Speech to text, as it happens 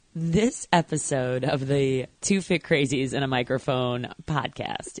This episode of the Two Fit Crazies and a Microphone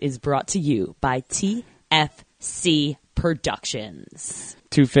podcast is brought to you by TFC Productions.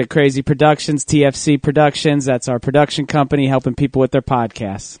 Two Fit Crazy Productions, TFC Productions. That's our production company helping people with their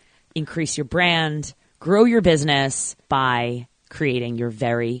podcasts. Increase your brand, grow your business by creating your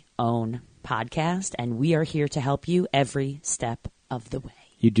very own podcast. And we are here to help you every step of the way.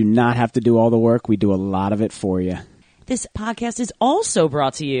 You do not have to do all the work. We do a lot of it for you. This podcast is also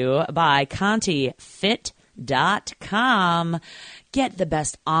brought to you by ContiFit.com. Get the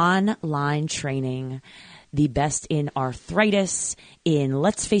best online training, the best in arthritis, in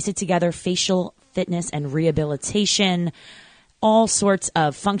Let's Face It Together, facial fitness and rehabilitation, all sorts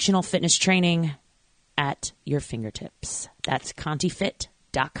of functional fitness training at your fingertips. That's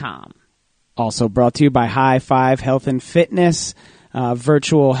ContiFit.com. Also brought to you by High Five Health and Fitness.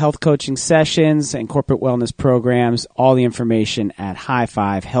 Virtual health coaching sessions and corporate wellness programs. All the information at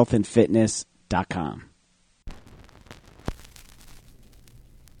highfivehealthandfitness.com.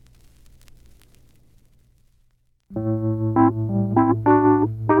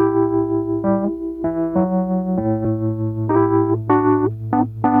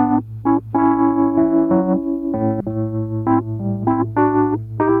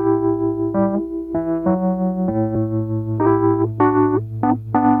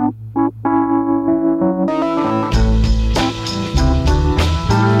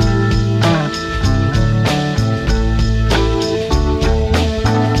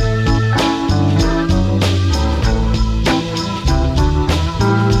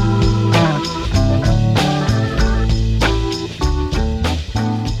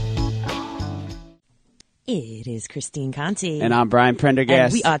 It is Christine Conti. And I'm Brian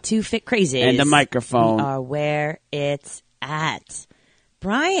Prendergast. And we are Two Fit Crazies. And the microphone. We are where it's at.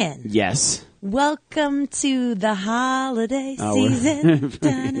 Brian. Yes. Welcome to the holiday season.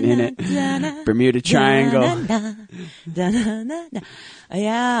 In it. Bermuda Triangle.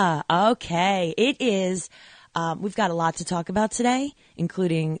 Yeah, okay. It is. We've got a lot to talk about today,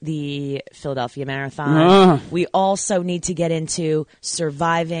 including the Philadelphia Marathon. We also need to get into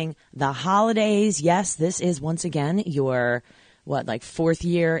surviving the holidays. Yes, this is once again your, fourth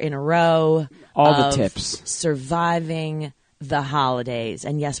year in a row. All the tips. Surviving the holidays.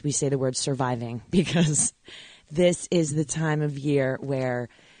 And yes, we say the word surviving because this is the time of year where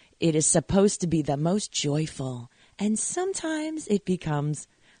it is supposed to be the most joyful. And sometimes it becomes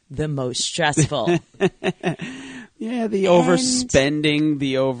the most stressful. Yeah, the overspending,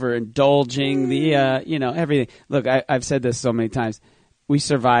 the overindulging, the everything. Look, I've said this so many times. We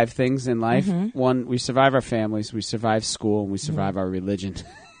survive things in life. Mm-hmm. One, we survive our families, we survive school, and we survive our religion.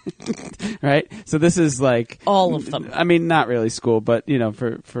 Right? So this is like all of them. I mean, not really school, but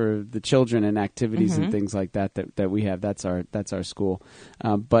for the children and activities and things like that we have. That's our school.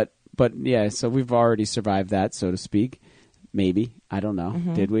 But yeah, so we've already survived that, so to speak. Maybe. I don't know.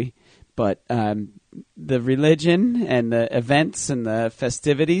 Did we? But the religion and the events and the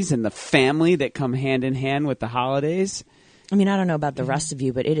festivities and the family that come hand in hand with the holidays. I mean, I don't know about the rest of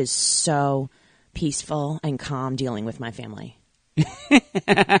you, but it is so peaceful and calm dealing with my family.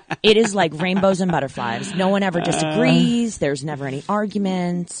 It is like rainbows and butterflies. No one ever disagrees. There's never any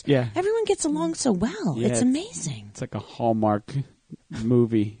arguments. Yeah. Everyone gets along so well. Yeah, it's amazing. It's like a Hallmark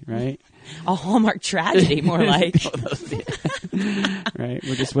movie, right? A Hallmark tragedy, more like. Right?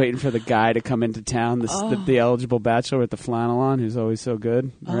 We're just waiting for the guy to come into town, the eligible bachelor with the flannel on, who's always so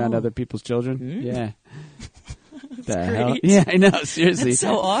good around other people's children. Yeah. The hell? Great. Yeah, I know. Seriously. That's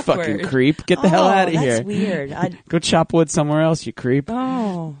so awkward. Fucking creep. Get the hell out of here. That's weird. Go chop wood somewhere else, you creep.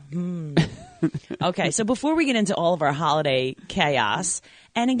 Oh. Okay, so before we get into all of our holiday chaos,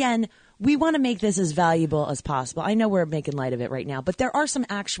 and again, we want to make this as valuable as possible. I know we're making light of it right now, but there are some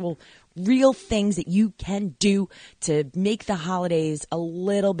actual real things that you can do to make the holidays a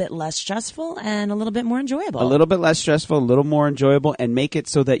little bit less stressful and a little bit more enjoyable. A little bit less stressful, a little more enjoyable, and make it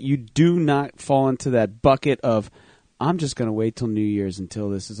so that you do not fall into that bucket of, I'm just going to wait till New Year's until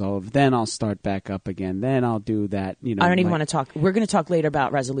this is all over. Then I'll start back up again. Then I'll do that. I don't even want to talk. We're going to talk later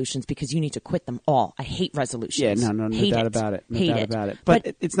about resolutions because you need to quit them all. I hate resolutions. Yeah, no doubt about it. No doubt about it.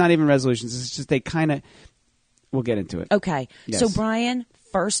 But it's not even resolutions. It's just they kind of. We'll get into it. Okay. Yes. So Brian,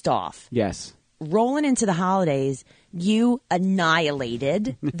 first off, yes, rolling into the holidays, you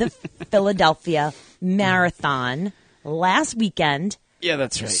annihilated the Philadelphia Marathon last weekend. Yeah,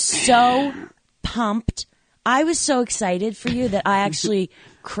 that's right. So pumped. I was so excited for you that I actually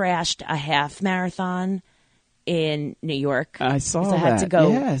crashed a half marathon in New York. I saw that. I had to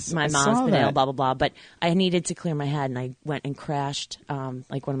go. Yes, my mom's been ill, blah, blah, blah. But I needed to clear my head, and I went and crashed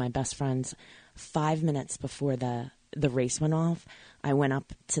like one of my best friends 5 minutes before the race went off. I went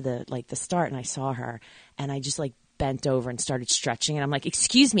up to the start and I saw her and I just like bent over and started stretching and I'm like,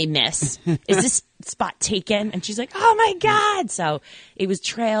 excuse me, miss, is this spot taken? And she's like, oh my God. So it was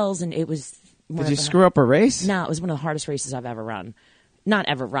trails and it was. Did you screw up a race? No, it was one of the hardest races I've ever run. Not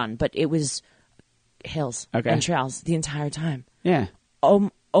ever run, but it was hills and trails the entire time. Yeah. Oh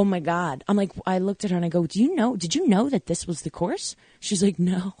my God. I'm like, I looked at her and I go, did you know that this was the course? She's like,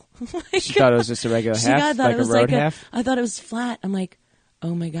 no. She thought it was just a regular half, like a road half? I thought it was flat. I'm like,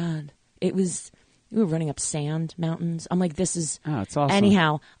 oh my God. We were running up sand mountains. I'm like, this is. Oh, it's awesome.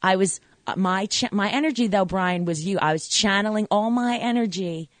 Anyhow, I was, my energy though, Brian, was you. I was channeling all my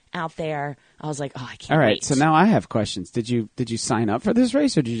energy out there. I was like, oh, I can't All right, wait. so now I have questions. Did you sign up for this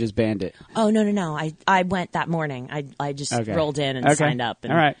race or did you just band it? Oh, no. I went that morning. I just rolled in and signed up.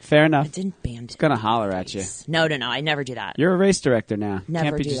 And all right, fair enough. I didn't band it. It's going to holler at you. No. I never do that. You're a race director now. Never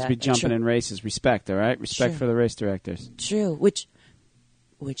Can't be do just that. be jumping in races. Respect, all right? Respect True. for the race directors. True, which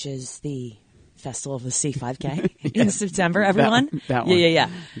is the Festival of the Sea 5K in September, everyone? That one. Yeah.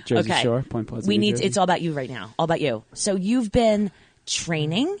 Jersey okay. Shore, Point Pleasant, We New need Jersey. it's all about you right now. All about you. So you've been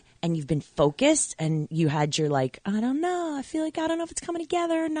training and you've been focused and you had your like, I don't know, I feel like I don't know if it's coming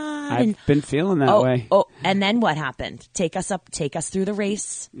together or not. I've been feeling that way. Oh, and then what happened? Take us through the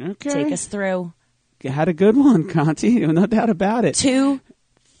race. Okay. Take us through. You had a good one, Conti. No doubt about it.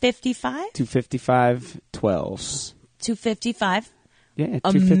 2:55? 2:55.12. 2:55. Yeah.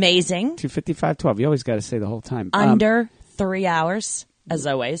 Amazing. 2:55.12. You always got to say the whole time. Under 3 hours, as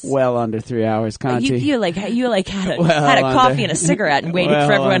always. Well under 3 hours, Conti. You had a coffee and a cigarette and waited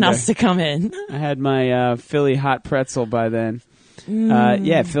for everyone else to come in. I had my Philly hot pretzel by then.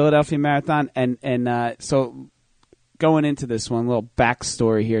 Philadelphia Marathon. And so going into this one, a little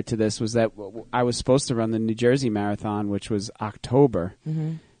backstory here to this was that I was supposed to run the New Jersey Marathon, which was October.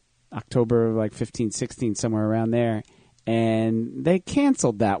 Mm-hmm. October like 15, 16, somewhere around there. And they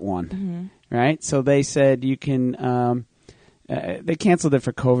canceled that one, right? So they said you can they canceled it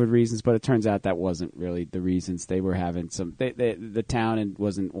for COVID reasons, but it turns out that wasn't really the reasons. They were having the town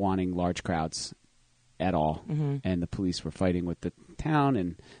wasn't wanting large crowds at all, and the police were fighting with the town,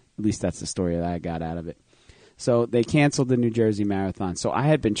 and at least that's the story that I got out of it. So they canceled the New Jersey Marathon. So I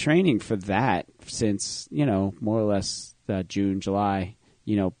had been training for that since, more or less June, July,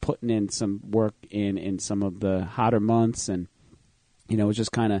 putting in some work in some of the hotter months and, was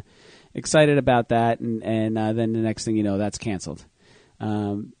just kind of excited about that. And then the next thing you know, that's canceled.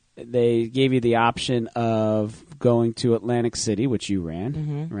 They gave you the option of going to Atlantic City, which you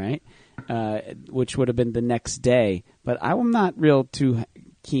ran, right? Which would have been the next day. But I'm not real too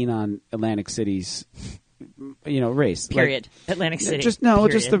keen on Atlantic City's race. Period. Atlantic City. Just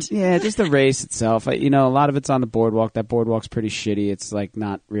the race itself. A lot of it's on the boardwalk. That boardwalk's pretty shitty. It's like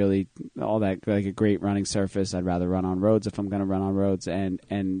not really all that like a great running surface. I'd rather run on roads if I'm going to run on roads. And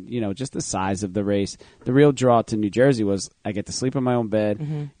just the size of the race. The real draw to New Jersey was I get to sleep in my own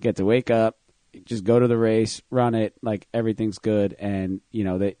bed, get to wake up, just go to the race, run it, like everything's good. And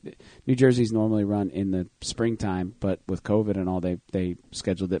New Jersey's normally run in the springtime, but with COVID and all, they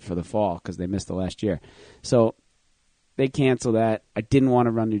scheduled it for the fall because they missed the last year. So they canceled that. I didn't want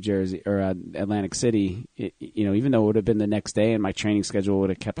to run New Jersey or Atlantic City, even though it would have been the next day and my training schedule would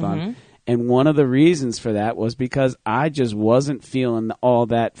have kept on. And one of the reasons for that was because I just wasn't feeling all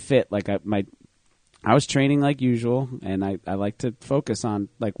that fit. Like I was training like usual, and I like to focus on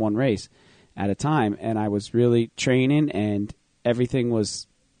like one race at a time, and I was really training, and everything was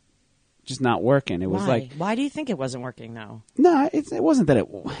just not working. It was why do you think it wasn't working though? No, it wasn't that it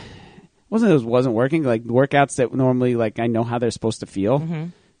wasn't working. Like workouts that normally like I know how they're supposed to feel.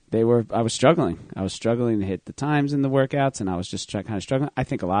 I was struggling. I was struggling to hit the times in the workouts, and I was just kind of struggling. I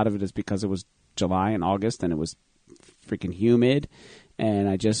think a lot of it is because it was July and August, and it was freaking humid, and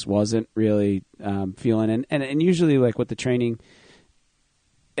I just wasn't really feeling it. And usually like with the training,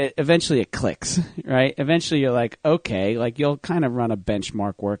 eventually it clicks, right? Eventually you're like, okay, like you'll kind of run a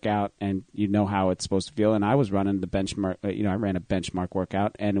benchmark workout and you know how it's supposed to feel. And I was running the benchmark, I ran a benchmark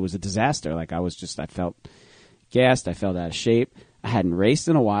workout and it was a disaster. Like I felt gassed. I felt out of shape. I hadn't raced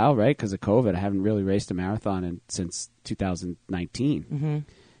in a while, right? Because of COVID. I haven't really raced a marathon since 2019.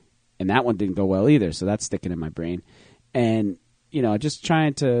 And that one didn't go well either. So that's sticking in my brain. And, just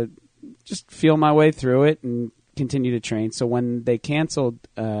trying to just feel my way through it and continue to train. So when they canceled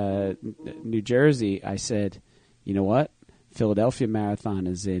New Jersey, I said, you know what? Philadelphia Marathon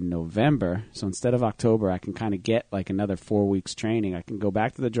is in November. So instead of October, I can kind of get like another 4 weeks training. I can go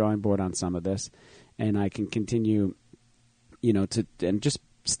back to the drawing board on some of this, and I can continue, and just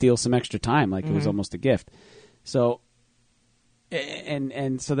steal some extra time. Like it was almost a gift. So,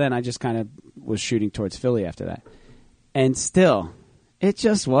 and so then I just kind of was shooting towards Philly after that. And still, it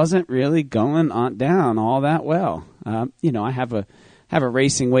just wasn't really going on down all that well. I have a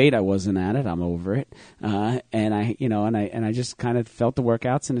racing weight. I wasn't at it. I'm over it. And I just kind of felt the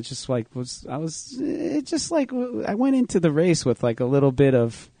workouts, and it just like I went into the race with like a little bit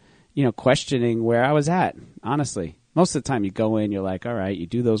of, questioning where I was at, honestly. Most of the time you go in, you're like, all right, you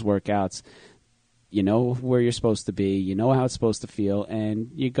do those workouts, you know where you're supposed to be, you know how it's supposed to feel,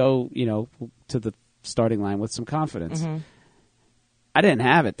 and you go, to the starting line with some confidence. Mm-hmm. I didn't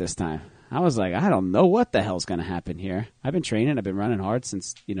have it this time. I was like, I don't know what the hell's going to happen here. I've been training. I've been running hard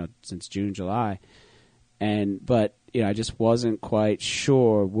since June, July. But I just wasn't quite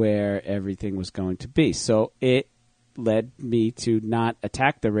sure where everything was going to be. So it led me to not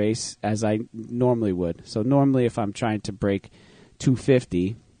attack the race as I normally would. So normally if I'm trying to break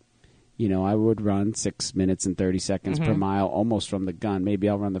 250, I would run 6 minutes and 30 seconds per mile almost from the gun. Maybe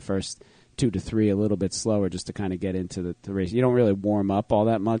I'll run the first 2 to 3 a little bit slower just to kind of get into the race. You don't really warm up all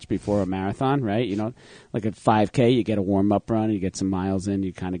that much before a marathon, right? Like a 5K, you get a warm-up run, you get some miles in,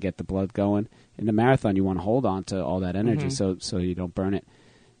 you kind of get the blood going. In the marathon, you want to hold on to all that energy so you don't burn it.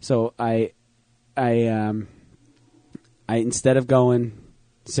 So I instead of going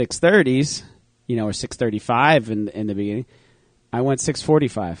 6:30s, or 6:35 in the beginning, I went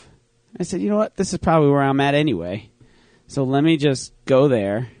 6:45. I said, you know what? This is probably where I'm at anyway. So let me just go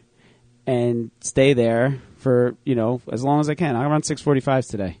there and stay there for, as long as I can. I'll run 6:45s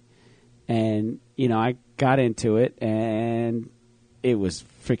today. And, I got into it, and it was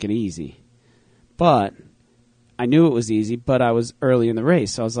freaking easy. But I knew it was easy, but I was early in the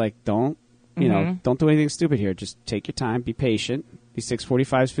race. So I was like, don't do anything stupid here. Just take your time, be patient. These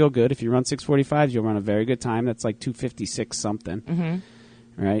 6:45s feel good. If you run 6:45s, you'll run a very good time. That's like 2:56 something. Mm-hmm.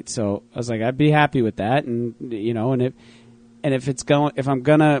 Right? So I was like, I'd be happy with that. And, if I'm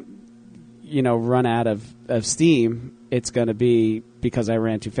going to, run out of steam, it's going to be because I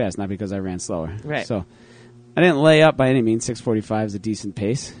ran too fast, not because I ran slower. Right. So I didn't lay up by any means. 6:45 is a decent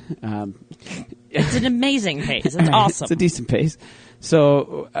pace. It's an amazing pace. It's awesome. It's a decent pace.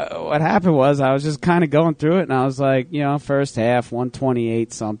 So what happened was I was just kind of going through it, and I was like, first half,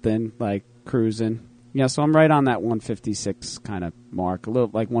 128 something, like cruising. So I'm right on that 156 kind of mark, a little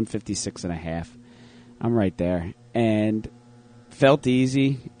like 156 and a half. I'm right there. And felt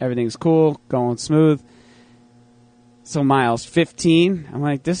easy. Everything's cool, going smooth. So miles 15, I'm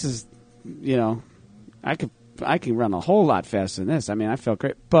like, this is, I can run a whole lot faster than this. I mean, I felt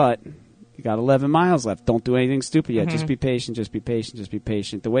great, but you got 11 miles left. Don't do anything stupid yet. Just be patient, just be patient, just be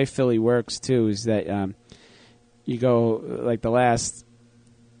patient. The way Philly works, too, is that you go, like the last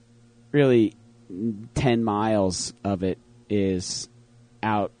really 10 miles of it is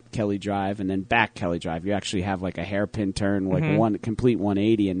out Kelly Drive and then back Kelly Drive. You actually have like a hairpin turn, like one complete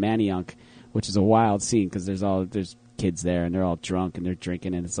 180 in Manayunk, which is a wild scene because there's kids there and they're all drunk and they're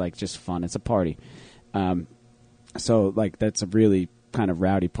drinking and it's like just fun. It's a party. So like that's a really kind of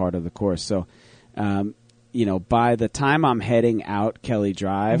rowdy part of the course. So, by the time I'm heading out Kelly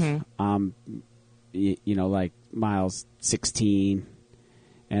Drive, like miles 16,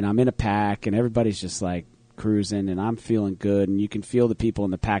 and I'm in a pack, and everybody's just like cruising, and I'm feeling good, and you can feel the people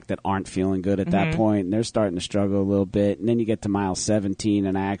in the pack that aren't feeling good at that point, and they're starting to struggle a little bit. And then you get to mile 17,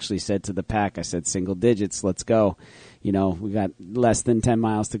 and I actually said to the pack, I said, single digits, let's go. We got less than 10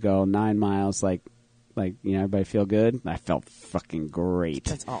 miles to go, 9 miles, like everybody feel good? I felt fucking great.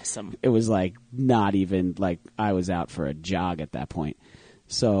 That's awesome. It was like not even like I was out for a jog at that point.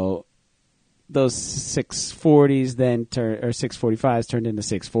 So those 640s then or 645s turned into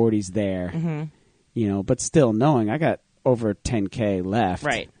 640s there. But still knowing I got over 10K left.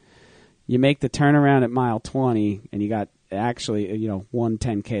 Right. You make the turnaround at mile 20 and you got actually, one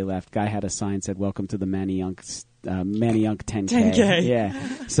 10K left. Guy had a sign said, welcome to the Manayunk 10K. 10K.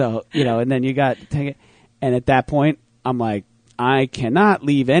 Yeah. So, and then you got 10K. And at that point, I'm like, I cannot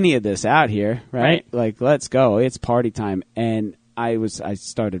leave any of this out here, right? Like, let's go. It's party time. And I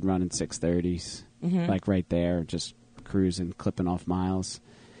started running 6:30s, like right there, just cruising, clipping off miles,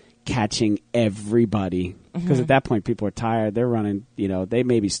 catching everybody. Because at that point, people are tired. They're running, they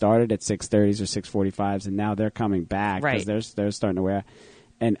maybe started at 6:30s or 6:45s, and now they're coming back because they're starting to wear.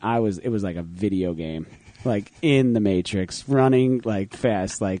 And it was like a video game, like in the Matrix, running like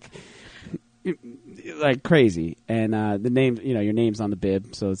fast, like crazy. And the name, your name's on the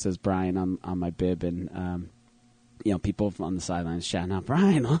bib, so it says Brian on my bib, and people on the sidelines shouting out,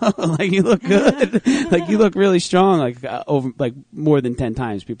 Brian, like you look good, like you look really strong, like over like more than 10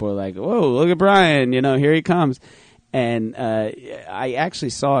 times. People are like, whoa, look at Brian, here he comes. And I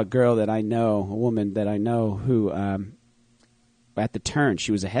actually saw a girl that I know, a woman that I know who at the turn,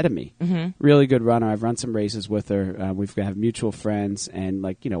 she was ahead of me. Really good runner. I've run some races with her. We've have mutual friends and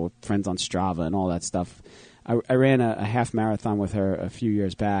we're friends on Strava and all that stuff. I ran a half marathon with her a few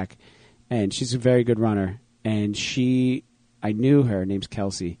years back, and she's a very good runner. And I knew her name's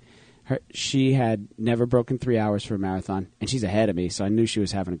Kelsey. She had never broken 3 hours for a marathon, and she's ahead of me, so I knew she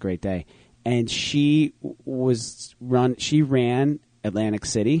was having a great day. And she ran Atlantic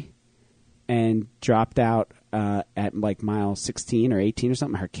City and dropped out at mile 16 or 18 or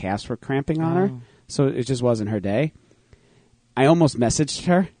something. Her calves were cramping on her, so it just wasn't her day. I almost messaged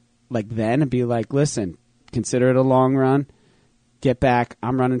her then and be like, listen, consider it a long run. Get back.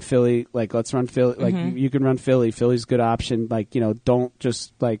 I'm running Philly. Let's run Philly. You can run Philly. Philly's a good option. Don't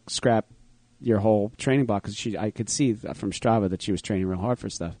just scrap your whole training block, because I could see from Strava that she was training real hard for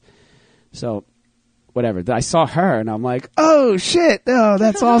stuff. So, whatever. I saw her and I'm like, oh shit! Oh,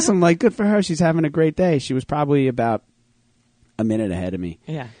 that's awesome! Good for her. She's having a great day. She was probably about a minute ahead of me.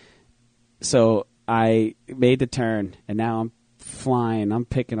 Yeah. So I made the turn, and now I'm flying. I'm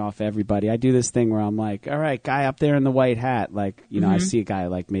picking off everybody. I do this thing where I'm like, all right, guy up there in the white hat. I see a guy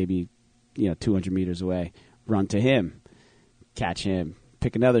maybe 200 meters away. Run to him. Catch him.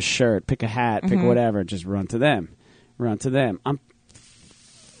 Pick another shirt. Pick a hat. Pick whatever. Just run to them. Run to them.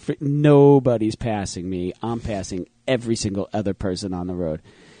 Nobody's passing me. I'm passing every single other person on the road.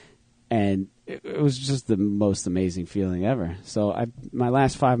 And it was just the most amazing feeling ever. So my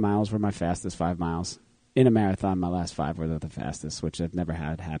last 5 miles were my fastest 5 miles. In a marathon, my last 5 were the fastest, which I've never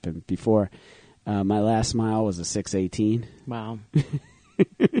had happen before. My last mile was a 6:18. Wow.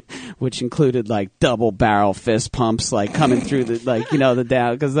 Which included double barrel fist pumps, coming through the the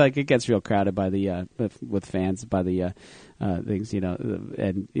down, because it gets real crowded by the with fans by the things,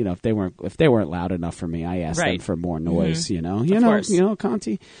 and if they weren't loud enough for me, I asked them for more noise. Of course.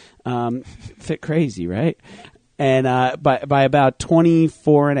 Conti, fit crazy, right? And by about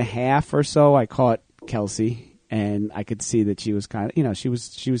 24 and a half or so, I caught Kelsey, and I could see that she was kind of, she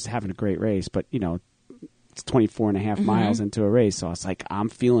was having a great race, but it's 24 and a half miles into a race, so I was like, I'm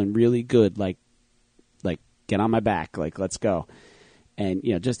feeling really good, get on my back, let's go. And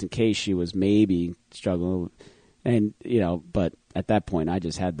just in case she was maybe struggling, and but at that point I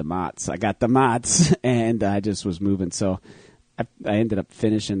just had the mots. I got the mots, and I just was moving. So I ended up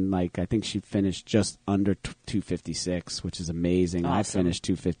finishing I think she finished just under 256, which is amazing. Awesome. I finished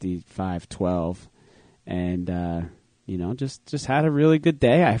 255.12, and just had a really good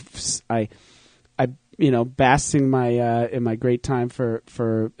day. I basking in my great time for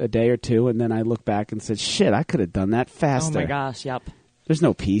a day or two, and then I look back and said, shit, I could have done that faster. Oh my gosh, yep. There's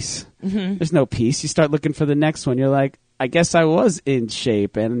no peace. There's no peace. You start looking for the next one. You're like, I guess I was in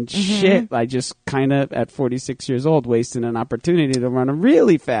shape, and shit, I just kind of at 46 years old wasting an opportunity to run a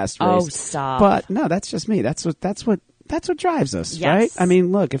really fast race. Oh, stop. But no, that's just me. That's what drives us, yes. right? I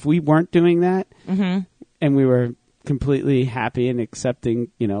mean, look, if we weren't doing that, and we were completely happy and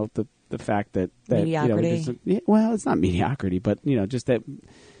accepting, the fact that mediocrity. Well, it's not mediocrity, but just that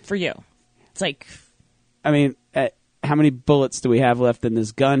for you, it's I mean, how many bullets do we have left in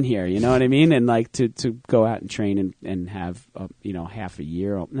this gun here? You know what I mean? And to go out and train and have half a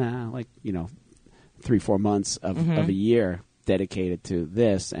year, 3-4 months of a year dedicated to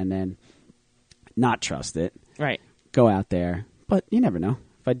this, and then not trust it. Right. Go out there, but you never know.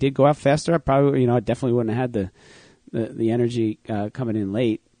 If I did go out faster, I probably I definitely wouldn't have had the energy coming in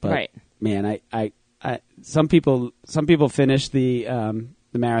late. But right. Man, I some people finish the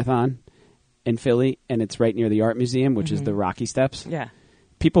marathon in Philly, and it's right near the Art Museum, which is the Rocky Steps. Yeah.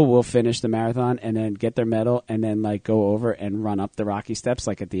 People will finish the marathon and then get their medal and then go over and run up the Rocky Steps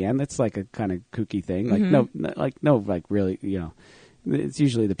at the end. It's a kind of kooky thing. Really, it's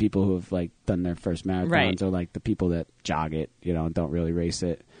usually the people who have done their first marathons, right, or the people that jog it, and don't really race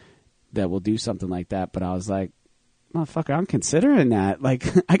it, that will do something like that. But I was like, motherfucker, I'm considering that. I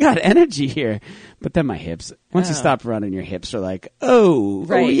got energy here. But then my hips, once you stop running, your hips are right, oh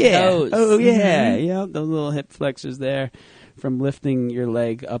yeah, those. Oh yeah, yeah, those little hip flexors there from lifting your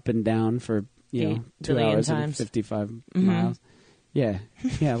leg up and down for 2 hours and 55 miles. Yeah,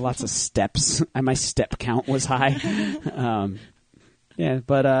 lots of steps. My step count was high.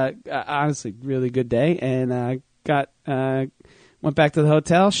 But honestly, really good day, and went back to the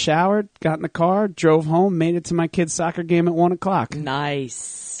hotel, showered, got in the car, drove home, made it to my kid's soccer game at 1:00.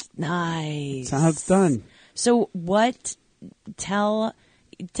 Nice. That's how it's done. So tell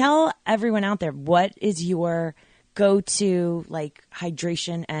everyone out there, what is your go-to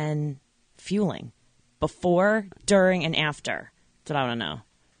hydration and fueling before, during, and after? That's what I want to know.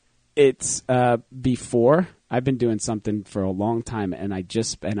 It's before. I've been doing something for a long time, and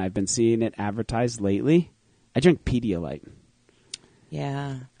I've been seeing it advertised lately. I drink Pedialyte.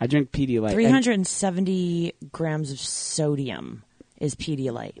 Yeah. I drink Pedialyte. 370 grams of sodium is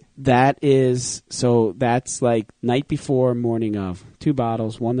Pedialyte. That's like night before, morning of. 2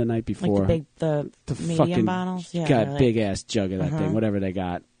 bottles, one the night before. Like the medium fucking bottles? Yeah. got big ass jug of that thing, whatever they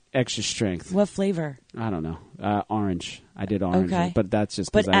got. Extra strength. What flavor? I don't know. Orange. I did orange. Okay. But that's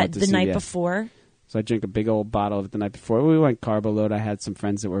just because But I at went to the CVS. night before? So I drink a big old bottle of it the night before. We went carbo load. I had some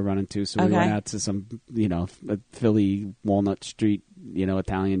friends that were running too, so we went out to some, a Philly Walnut Street,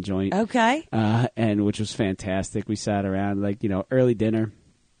 Italian joint. Okay. And which was fantastic. We sat around, early dinner,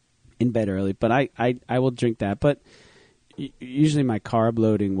 in bed early. But I will drink that. But usually my carb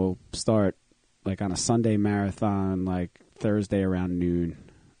loading will start like on a Sunday marathon, like Thursday around noon.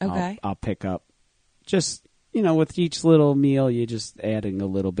 Okay. I'll pick up just, with each little meal, you're just adding a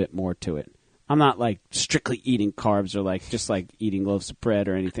little bit more to it. I'm not like strictly eating carbs or just eating loaves of bread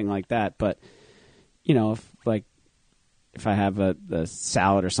or anything like that. But, if I have a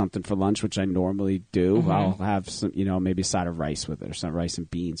salad or something for lunch, which I normally do, I'll have some, maybe a side of rice with it or some rice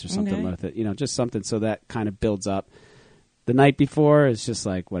and beans or something with it. Just something so that kind of builds up. The night before is just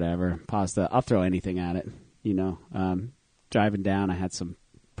like whatever, pasta. I'll throw anything at it, Driving down, I had some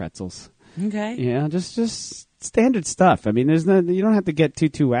pretzels. Okay. Just standard stuff. I mean, you don't have to get too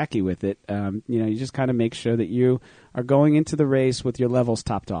wacky with it. You just kind of make sure that you are going into the race with your levels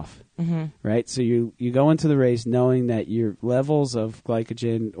topped off, right? So you go into the race knowing that your levels of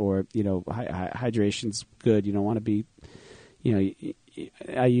glycogen or hydration's good. You don't want to be,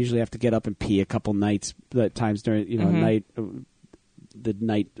 I usually have to get up and pee a couple times during the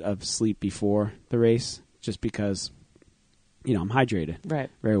night of sleep before the race, just because I'm hydrated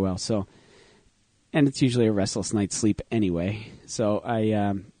very well. So. And it's usually a restless night's sleep anyway. So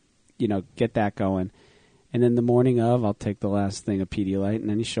I, get that going. And then the morning of, I'll take the last thing of Pedialyte, and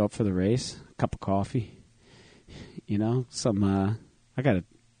then you show up for the race, a cup of coffee, some, I got a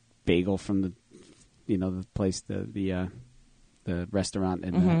bagel from the place, the restaurant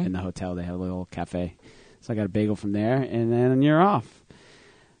in the hotel. They have a little cafe. So I got a bagel from there, and then you're off.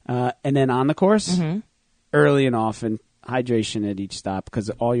 And then on the course, early and often, hydration at each stop,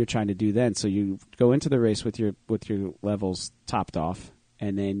 because all you're trying to do then, so you go into the race with your levels topped off,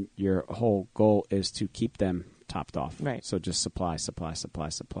 and then your whole goal is to keep them topped off. Right. So just supply. So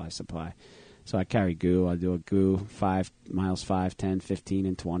I carry GU. I do a GU 5 miles, 5, 10, 15,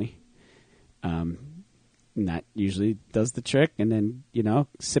 and 20. And that usually does the trick. And then,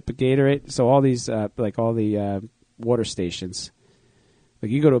 sip a Gatorade. So all these, all the water stations. Like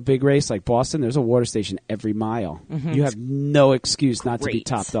you go to a big race like Boston, there's a water station every mile. You have no excuse not to be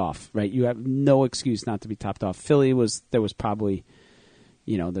topped off, right? You have no excuse not to be topped off. Philly there was probably,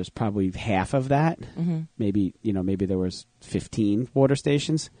 there's probably half of that. Maybe there was 15 water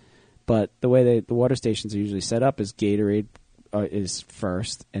stations. But the way the water stations are usually set up is Gatorade is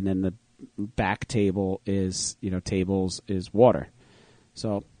first, and then the back table is, tables is water.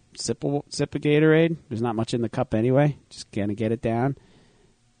 So sip a Gatorade. There's not much in the cup anyway. Just kind of get it down.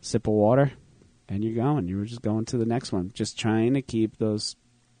 Sip of water, and you're going. You were just going to the next one, just trying to keep those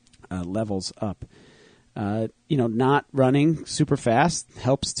levels up. Not running super fast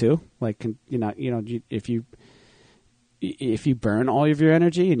helps too. Like, if you burn all of your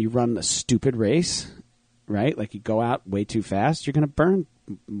energy and you run a stupid race, right? Like you go out way too fast, you're going to burn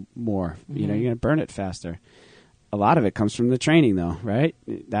more. You're going to burn it faster. A lot of it comes from the training, though, right?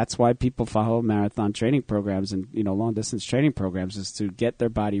 That's why people follow marathon training programs and, long-distance training programs, is to get their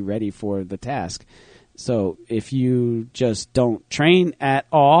body ready for the task. So if you just don't train at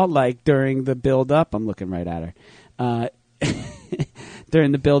all, like during the build-up, I'm looking right at her,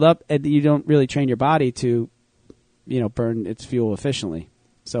 during the build-up, and you don't really train your body to, burn its fuel efficiently.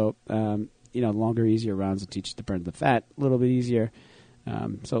 So, longer, easier runs will teach you to burn the fat a little bit easier.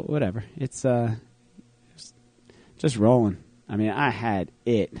 So whatever. It's... just rolling. I mean, I had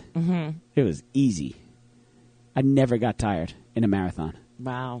it. It was easy. I never got tired in a marathon.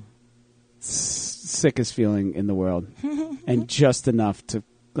 Wow. Sickest feeling in the world. And just enough to,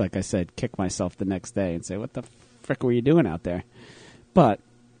 like I said, kick myself the next day and say, what the frick were you doing out there? But.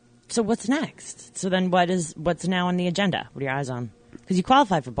 So what's next? So then what's now on the agenda? What are your eyes on? Because you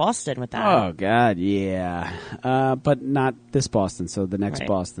qualified for Boston with that. Oh, God, yeah. But not this Boston, so the next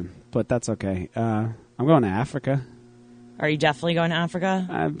Boston. But that's okay. I'm going to Africa. Are you definitely going to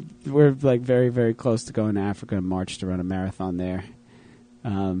Africa? We're very, very close to going to Africa in March to run a marathon there.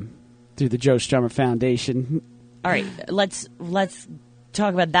 Through the Joe Strummer Foundation. All right, let's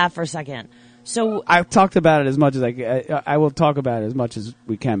talk about that for a second. So I've talked about it as much as I will talk about it as much as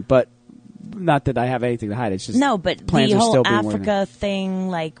we can, but not that I have anything to hide. It's just no, but plans the are whole still being Africa thing,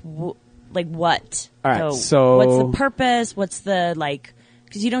 like like what? All right, so what's the purpose? What's the like?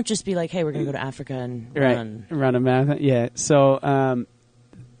 Because you don't just be like, hey, we're going to go to Africa and run a marathon. Yeah. So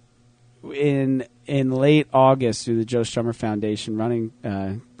in late August, through the Joe Strummer Foundation Running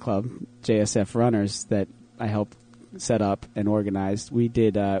Club, JSF Runners, that I helped set up and organized, we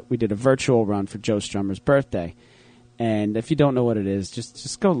did a virtual run for Joe Strummer's birthday. And if you don't know what it is,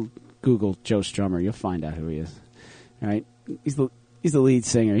 just go Google Joe Strummer. You'll find out who he is. All right, he's the lead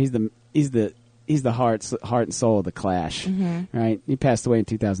singer. He's the heart and soul of the Clash. Mm-hmm. Right, he passed away in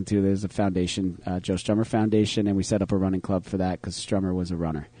 2002. There's a foundation, Joe Strummer Foundation, and we set up a running club for that because Strummer was a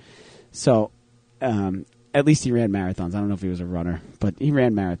runner. So at least he ran marathons. I don't know if he was a runner, but he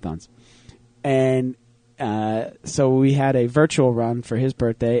ran marathons. And so we had a virtual run for his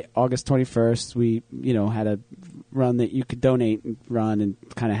birthday, August 21st. We, had a run that you could donate and run and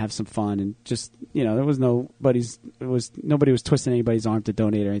kind of have some fun, and just, there was nobody was twisting anybody's arm to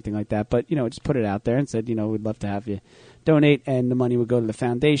donate or anything like that. But, just put it out there and said, we'd love to have you donate, and the money would go to the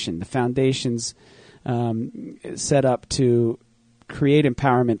foundation. The foundation's set up to create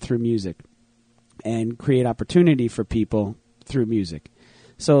empowerment through music and create opportunity for people through music.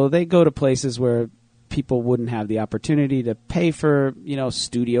 So they go to places where people wouldn't have the opportunity to pay for,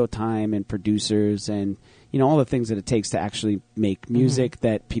 studio time and producers and, all the things that it takes to actually make music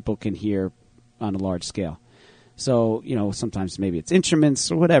that people can hear on a large scale. So, sometimes maybe it's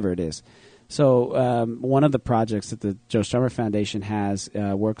instruments or whatever it is. So one of the projects that the Joe Strummer Foundation has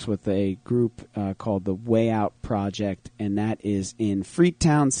works with a group called the Way Out Project, and that is in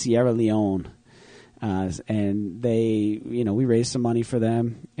Freetown, Sierra Leone. And they, we raised some money for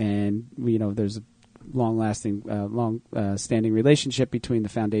them, and there's a long-standing relationship between the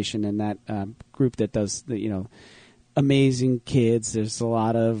foundation and that group that does the, amazing kids. There's a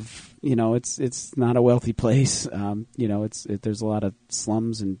lot of, it's not a wealthy place. There's a lot of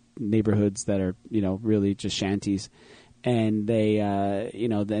slums and neighborhoods that are, really just shanties, and they,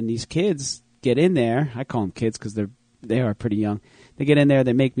 then these kids get in there. I call them kids because they are pretty young. They get in there,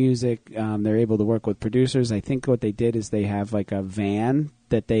 they make music, they're able to work with producers. I think what they did is they have like a van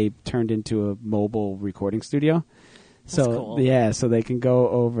that they turned into a mobile recording studio. That's cool. Yeah, so they can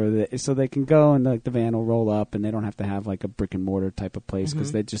go and like the van will roll up, and they don't have to have like a brick and mortar type of place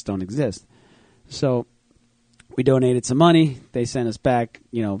because they just don't exist. So we donated some money. They sent us back,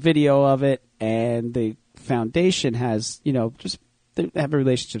 video of it, and the foundation has, just they have a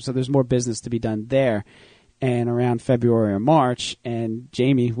relationship, so there's more business to be done there. And around February or March, and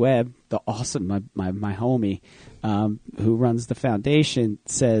Jamie Webb, the awesome my homie, who runs the foundation,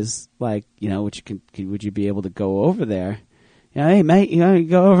 says like, would you be able to go over there? Hey mate, you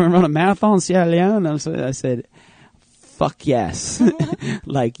go over and run a marathon in Sierra Leone. I said, fuck yes,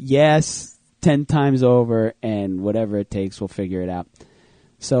 like yes, 10 times over, and whatever it takes, we'll figure it out.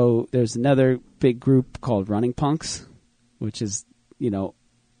 So there's another big group called Running Punks, which is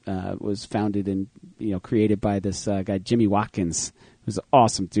was founded and created by this guy Jimmy Watkins, who's an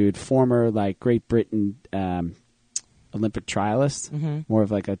awesome dude, former like Great Britain Olympic trialist, more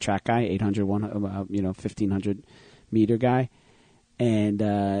of like a track guy, 800, 1500 meter guy, and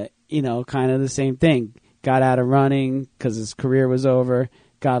kind of the same thing. Got out of running because his career was over.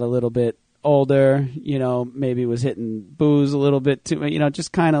 Got a little bit older, maybe was hitting booze a little bit too,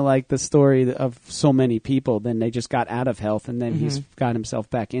 just kind of like the story of so many people. Then they just got out of health, and then he's got himself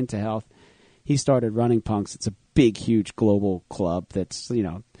back into health. He started Running Punks. It's a big, huge global club that's,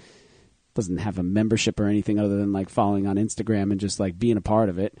 doesn't have a membership or anything other than like following on Instagram and just like being a part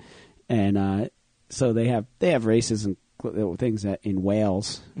of it. And so they have races and things in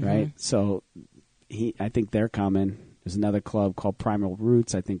Wales, right? So I think they're coming. There's another club called Primal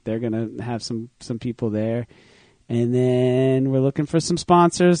Roots. I think they're going to have some people there. And then we're looking for some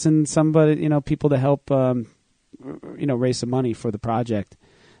sponsors and somebody, people to help, raise some money for the project.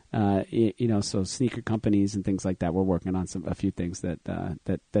 So sneaker companies and things like that. We're working on a few things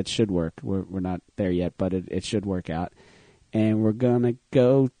that should work. We're not there yet, but it should work out. And we're going to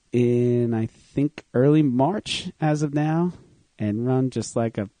go in, I think, early March as of now, and run just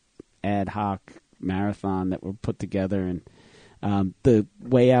like a ad hoc marathon that we're put together. And the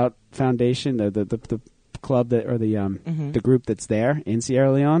Way Out Foundation, the club that, or the group that's there in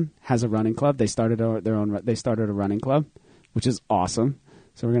Sierra Leone, has a running club. They started They started a running club, which is awesome.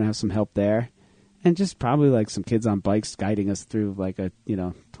 So we're gonna have some help there, and just probably like some kids on bikes guiding us through like a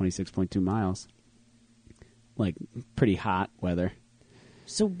 26.2 miles, like pretty hot weather.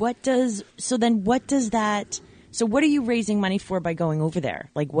 So what are you raising money for by going over there?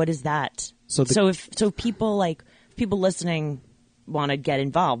 Like, what is that? So if people listening want to get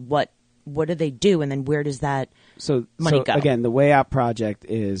involved, what do they do, and then where does that money go? Again, the Way Out Project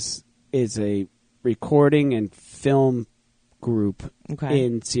is is a recording and film group Okay.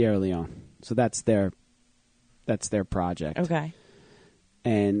 in Sierra Leone. So that's their project. Okay.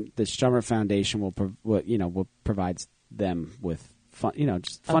 And the Strummer Foundation will provide them with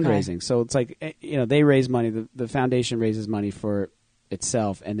just fundraising. Okay. So it's like they raise money. The foundation raises money for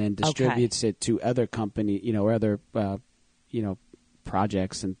itself and then distributes it to other company, or other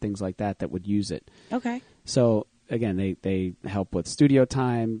projects and things like that would use it. Okay. So again, they help with studio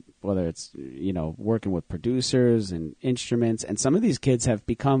time, whether it's working with producers and instruments. And some of these kids have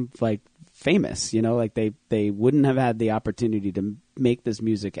become like famous. Like they wouldn't have had the opportunity to make this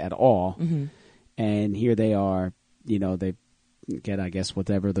music at all, and here they are. They get, I guess,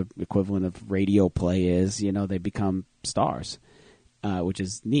 whatever the equivalent of radio play is. They become stars, which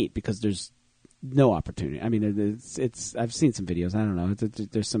is neat because there's no opportunity. I mean, it's I've seen some videos. I don't know.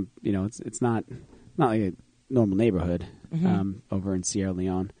 There's some, it's not like a normal neighborhood over in Sierra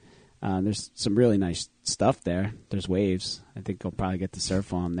Leone. There's some really nice stuff there. There's waves. I think I'll probably get to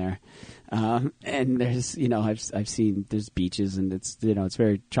surf on there. And there's, I've seen there's beaches and it's, it's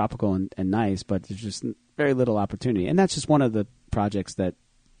very tropical and nice, but there's just very little opportunity. And that's just one of the projects that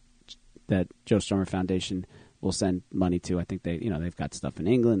Joe Strummer Foundation will send money to. I think they've got stuff in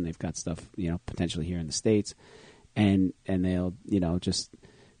England. They've got stuff, potentially here in the States. And they'll, just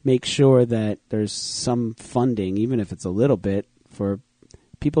make sure that there's some funding, even if it's a little bit, for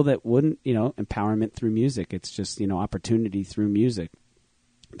people that wouldn't, empowerment through music. It's just, opportunity through music.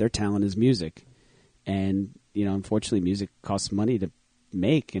 Their talent is music. And, unfortunately, music costs money to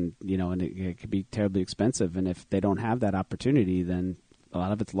make, and, and it could be terribly expensive. And if they don't have that opportunity, then a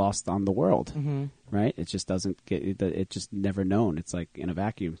lot of it's lost on the world, right? It just doesn't get, it's just never known. It's like in a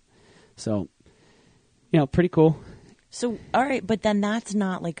vacuum. So, pretty cool. So, all right, but then that's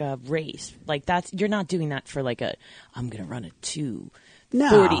not like a race. Like you're not doing that for like I'm going to run a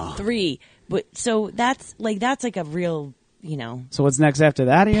 2:43. But so that's like a real, So what's next after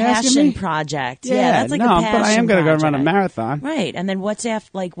that? Are you asking passion me? project. Yeah, that's like a passion but I am going to go run a project. marathon. Right. And then what's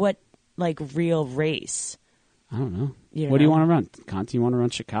after, what real race? I don't know. You What do you know? want to run? Conti, you want to run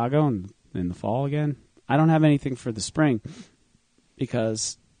Chicago in the fall again? I don't have anything for the spring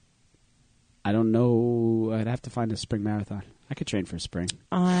because I don't know. I'd have to find a spring marathon. I could train for spring.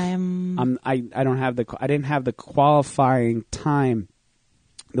 I don't have I didn't have the qualifying time.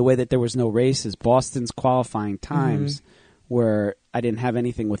 The way that there was no races, Boston's qualifying times where I didn't have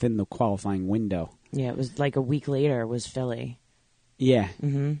anything within the qualifying window. Yeah, it was like a week later was Philly. Yeah.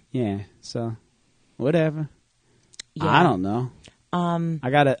 Yeah. So whatever. Yeah. I don't know. I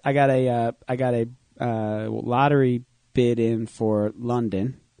got a lottery bid in for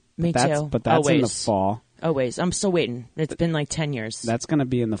London. Me too. But that's in the Always. fall. Always. I'm still waiting. It's been like 10 years. That's going to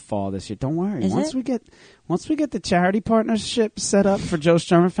be in the fall this year. Don't worry. Is Once it? we get the charity partnership set up for Joe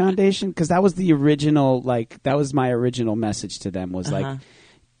Strummer Foundation, because that was the original, that was my original message to them was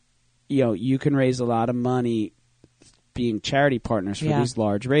you can raise a lot of money being charity partners for these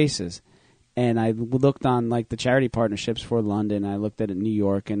large races. And I looked on the charity partnerships for London. I looked at it in New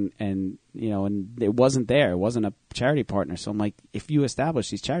York, and it wasn't there. It wasn't a charity partner. So I'm like, if you establish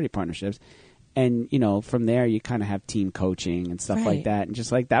these charity partnerships, and from there you kind of have team coaching and stuff like that, and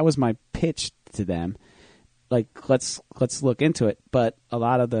just that was my pitch to them. Let's look into it. But a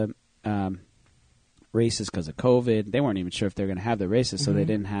lot of the races, because of COVID, they weren't even sure if they were going to have the races, so they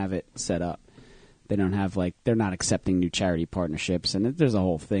didn't have it set up. They don't have they're not accepting new charity partnerships, and there's a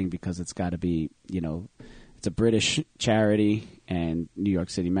whole thing because it's got to be, it's a British charity and New York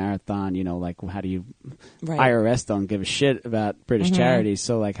City Marathon. How do you IRS don't give a shit about British charities,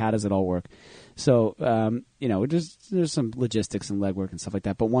 so how does it all work? So there's some logistics and legwork and stuff like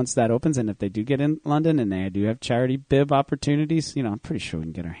that. But once that opens, and if they do get in London and they do have charity bib opportunities, I'm pretty sure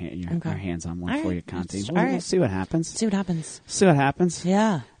we can get our hands on one for you, Conti. We'll see what happens. See what happens.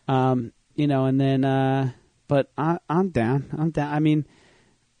 Yeah. And then, but I'm down. I mean,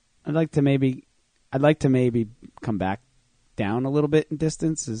 I'd like to maybe come back down a little bit in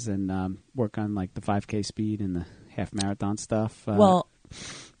distances and work on the 5K speed and the half marathon stuff.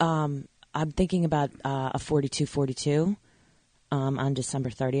 I'm thinking about a 42:42 on December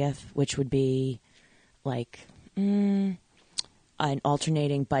 30th, which would be an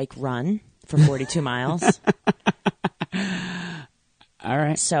alternating bike run for 42 miles. All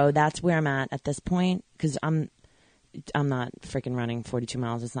right. So that's where I'm at this point, because I'm not freaking running 42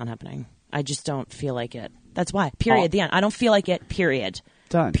 miles. It's not happening. I just don't feel like it. That's why. Period. The end. I don't feel like it. Period.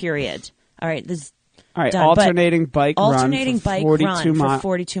 Done. Period. All right. All right. Done. Alternating bike run for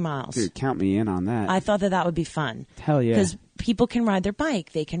 42 miles. Dude, count me in on that. I thought that would be fun. Hell yeah. Because people can ride their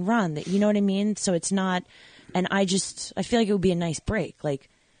bike. They can run. You know what I mean? So it's not. And I feel like it would be a nice break.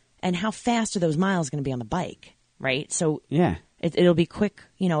 and how fast are those miles going to be on the bike, right? So Yeah. it'll be quick,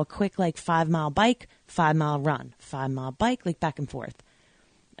 a quick like 5 mile bike, 5 mile run, 5 mile bike, like back and forth.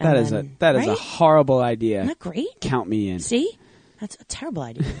 That is right? a horrible idea. Isn't that great? Count me in. See? That's a terrible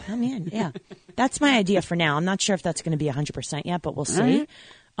idea. Count me in. Yeah. That's my idea for now. I'm not sure if that's going to be 100% yet, but we'll see.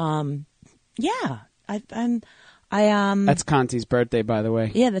 Right. Yeah. That's Conti's birthday, by the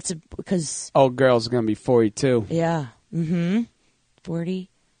way. Yeah, because Old girl's going to be 42. yeah.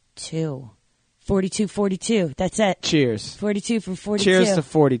 42. 42. That's it. Cheers. 42 for 42. Cheers to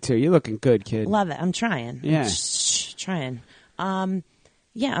 42. You're looking good, kid. Love it. I'm trying. Yeah. Trying.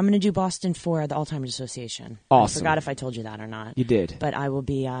 Yeah, I'm going to do Boston for the Alzheimer's Association. Awesome. I forgot if I told you that or not. You did. But I will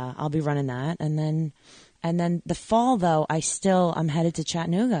be. I'll be running that, and then the fall though. I'm headed to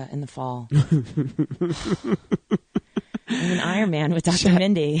Chattanooga in the fall. I'm an Ironman with Dr.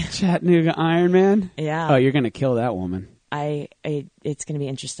 Mindy. Chattanooga Ironman? Yeah. Oh, you're going to kill that woman. It's going to be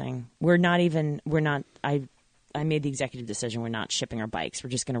interesting. I made the executive decision. We're not shipping our bikes. We're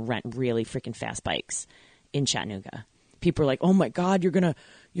just going to rent really freaking fast bikes in Chattanooga. People are like, "Oh my God, you're gonna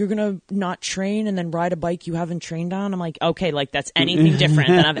not train and then ride a bike you haven't trained on." I'm like, "Okay, like that's anything different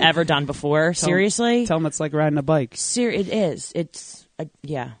than I've ever done before." Seriously, tell them it's like riding a bike. It is. It's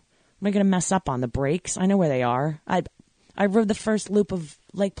yeah. Am I gonna mess up on the brakes? I know where they are. I rode the first loop of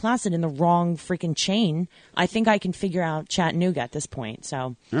Lake Placid in the wrong freaking chain. I think I can figure out Chattanooga at this point.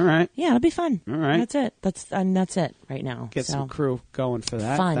 So, all right, yeah, it'll be fun. All right, that's it. That's it right now. Get some crew going for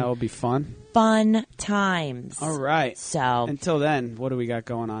that. Fun. That will be fun. Fun times. All right. So until then, what do we got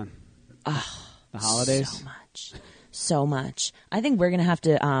going on? The holidays. So much. I think we're gonna have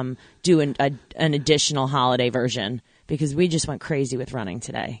to do an additional holiday version. Because we just went crazy with running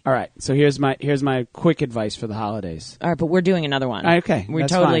today. All right, so here's my quick advice for the holidays. All right, but we're doing another one. Okay, we're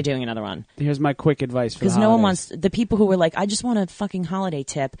that's totally fine. doing another one. Here's my quick advice for the holidays. Because no one wants the people who were like, I just want a fucking holiday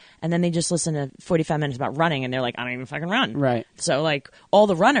tip, and then they just listen to 45 minutes about running, and they're like, I don't even fucking run. Right. So like all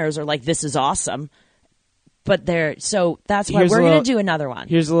the runners are like, this is awesome, but that's why Here's we're gonna do another one.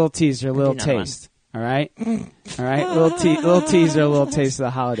 Here's a little teaser, a little taste. All right, all right, little teaser, a little taste of the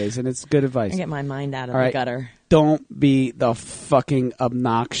holidays, and it's good advice. I get my mind out of All the right. gutter. Don't be the fucking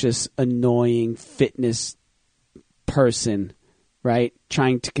obnoxious, annoying fitness person, right?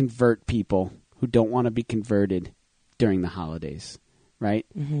 Trying to convert people who don't want to be converted during the holidays, right?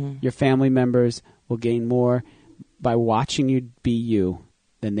 Mm-hmm. Your family members will gain more by watching you be you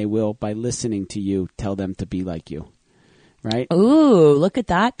than they will by listening to you tell them to be like you, right? Ooh, look at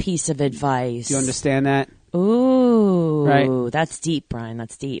that piece of advice. Do you understand that? Ooh, Right. That's deep, Brian.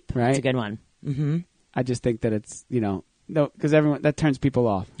 That's deep. Right. That's a good one. Mm-hmm. I just think that it's, no, because everyone, that turns people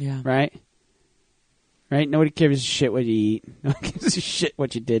off. Yeah. Right? Right? Nobody gives a shit what you eat. Nobody gives a shit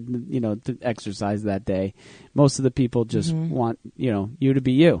what you did, to exercise that day. Most of the people just want, you to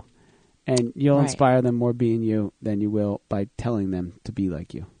be you. And you'll Right. inspire them more being you than you will by telling them to be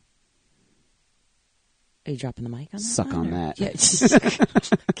like you. Are you dropping the mic on that? Suck on that. Yeah.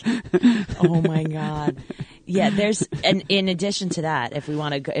 Oh my God. Yeah, and in addition to that, if we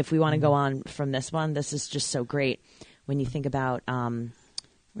want to go on from this one, this is just so great when you think about where'd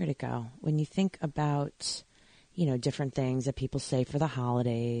it go? When you think about different things that people say for the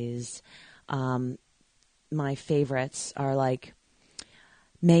holidays, my favorites are like,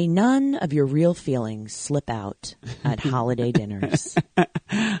 may none of your real feelings slip out at holiday dinners.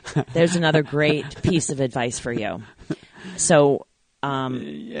 There's another great piece of advice for you. So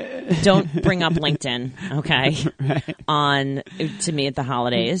don't bring up LinkedIn, okay, Right. to me at the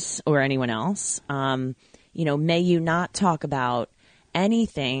holidays or anyone else. May you not talk about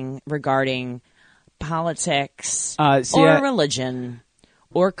anything regarding politics or religion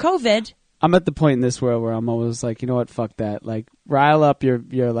or COVID. I'm at the point in this world where I'm always like, you know what, fuck that. Like, rile up your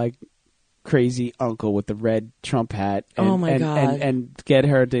like crazy uncle with the red Trump hat. And, oh my God! And get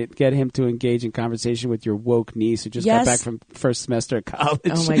him to engage in conversation with your woke niece who just got back from first semester at college.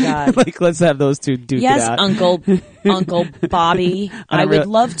 Oh my God! Like, let's have those two duke it out. Yes, Uncle Bobby. I would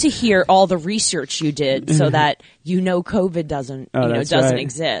love to hear all the research you did so that COVID doesn't doesn't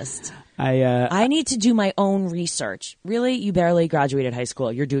exist. I need to do my own research. Really? You barely graduated high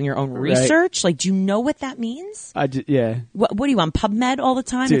school. You're doing your own research? Like, do you know what that means? Yeah. What are you on PubMed all the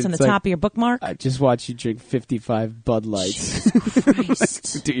time? Dude, it's on the top of your bookmark? I just watch you drink 55 Bud Lights. Jesus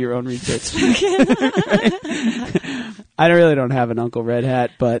Christ. Do your own research. I really don't have an Uncle Red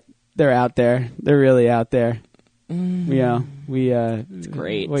Hat, but they're out there. They're really out there. It's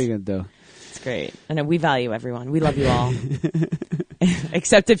great. What are you going to do? It's great. I know we value everyone. We love you all.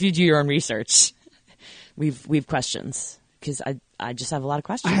 Except if you do your own research. We've questions because I just have a lot of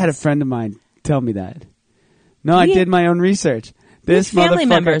questions. I had a friend of mine tell me that. No, I did my own research. This family motherfucker-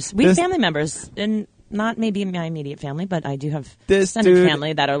 members. We have this- family members, and not maybe my immediate family, but I do have This extended dude-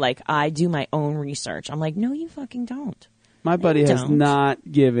 family that are like, I do my own research. I'm like, no, you fucking don't. My buddy has don't. not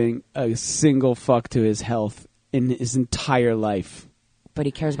given a single fuck to his health in his entire life. But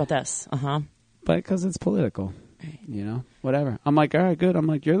he cares about this. But because it's political, you know, whatever. I'm like, all right, good. I'm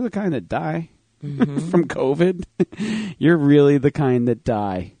like, you're the kind that die from COVID. You're really the kind that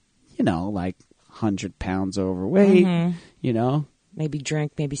die, you know, like 100 pounds overweight, you know. Maybe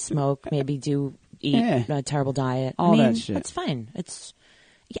drink, maybe smoke, maybe eat Yeah. a terrible diet. All I mean, that shit. That's fine.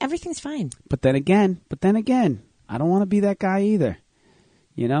 Everything's fine. But then again, I don't want to be that guy either.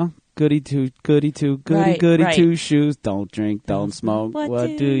 You know, goody two Right. shoes. Don't drink, don't smoke.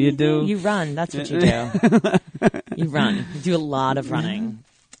 What do you do? You run. That's what you do. You run. You do a lot of running.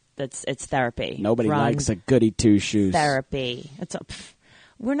 It's therapy. Nobody Run, likes a goody two shoes. therapy.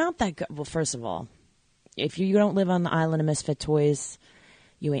 We're not that good. Well, first of all, if you don't live on the island of misfit toys,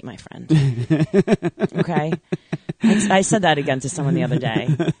 you ain't my friend. Okay? I said that again to someone the other day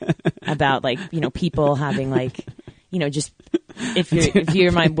about, like, you know, people having, like, you know, just if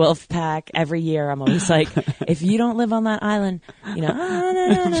you're my wolf pack, every year I'm always like, if you don't live on that island, you know,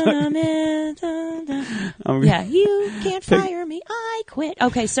 yeah, you can't fire me. I quit.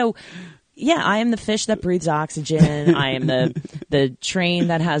 Okay, so yeah, I am the fish that breathes oxygen. I am the train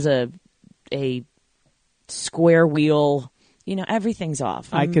that has a square wheel. You know, everything's off.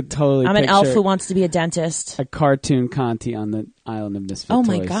 I could totally I'm an picture elf who wants to be a dentist. a cartoon Conti on the island of misfit Oh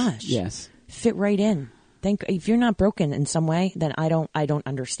my toys. gosh. Yes. Fit right in. If you're not broken in some way, then I don't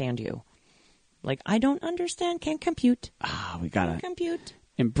understand you. Like, I don't understand. Can't compute. Ah, we gotta Compute.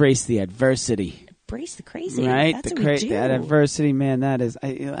 embrace the adversity, Embrace the crazy. right? That's what we do. That adversity, man. That is.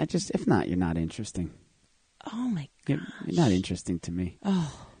 I just. If not, you're not interesting. Oh my You're not interesting to me.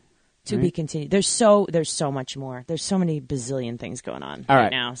 To be continued. There's so much more. There's so many bazillion things going on All right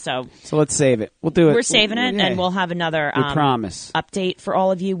right. now. So let's save it. We'll do it. we're saving it, Yeah. and we'll have another We promise. update for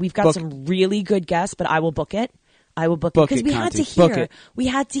all of you. We've got Book. some really good guests, but I will book it. Book because it, we had Conti. to Book hear it. we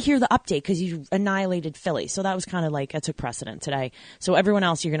had to hear the update because you annihilated Philly. So that was kind of like that took precedent today. So everyone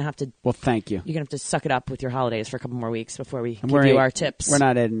else, you're gonna have to Well, thank you. you're gonna have to suck it up with your holidays for a couple more weeks before we give We're you a- our tips. We're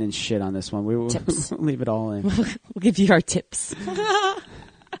not editing shit on this one. We will Tips. leave it all in. We'll give you our tips.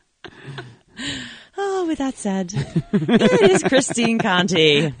 Oh, with that said, it is Christine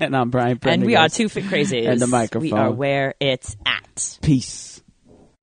Conti, And I'm Brian and we are Prendergast. two fit crazies. And the microphone. We are where it's at. Peace.